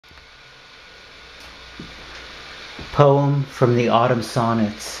Poem from the Autumn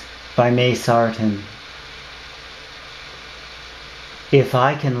Sonnets by May Sarton. If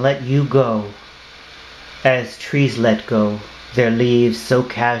I can let you go, as trees let go their leaves so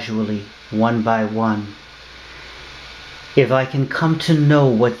casually, one by one, if I can come to know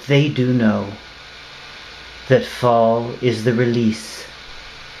what they do know, that fall is the release,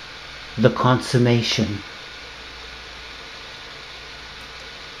 the consummation,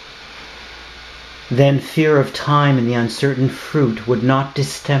 then fear of time and the uncertain fruit would not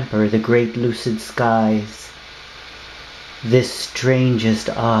distemper the great lucid skies, this strangest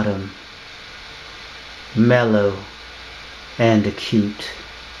autumn, mellow and acute.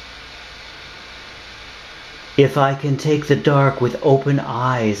 If I can take the dark with open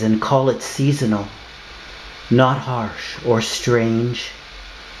eyes and call it seasonal, not harsh or strange,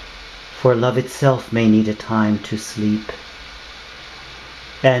 for love itself may need a time to sleep,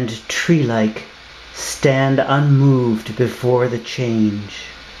 and tree-like stand unmoved before the change,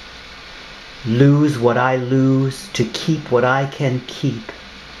 lose what I lose to keep what I can keep,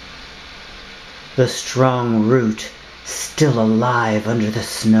 the strong root still alive under the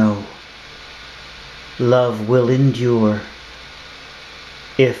snow. Love will endure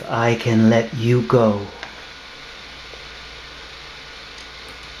if I can let you go.